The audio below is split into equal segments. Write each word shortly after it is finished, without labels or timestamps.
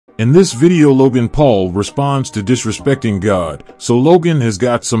In this video, Logan Paul responds to disrespecting God, so Logan has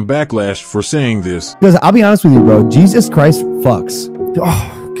got some backlash for saying this. Because I'll be honest with you, bro, Jesus Christ fucks.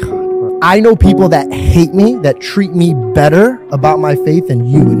 Oh, God, bro. I know people that hate me, that treat me better about my faith than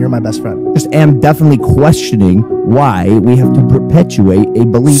you, and you're my best friend. Just am definitely questioning why we have to perpetuate a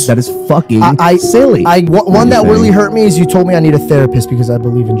belief that is fucking silly. One that really hurt me is you told me I need a therapist because I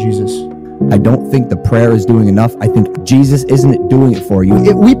believe in Jesus. I don't think the prayer is doing enough. I think Jesus isn't doing it for you.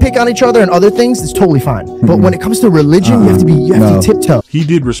 If we pick on each other and other things, it's totally fine. But when it comes to religion, you have to tiptoe. He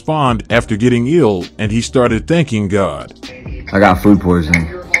did respond after getting ill, and he started thanking God. I got food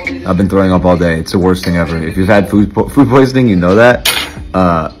poisoning. I've been throwing up all day. It's the worst thing ever. If you've had food poisoning, you know that.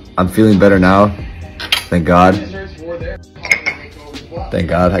 I'm feeling better now. Thank God. Thank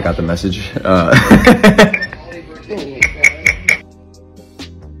God I got the message.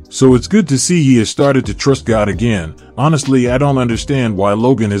 So it's good to see he has started to trust God again. Honestly, I don't understand why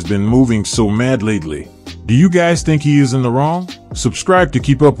Logan has been moving so mad lately. Do you guys think he is in the wrong? Subscribe to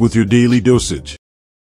keep up with your daily dosage.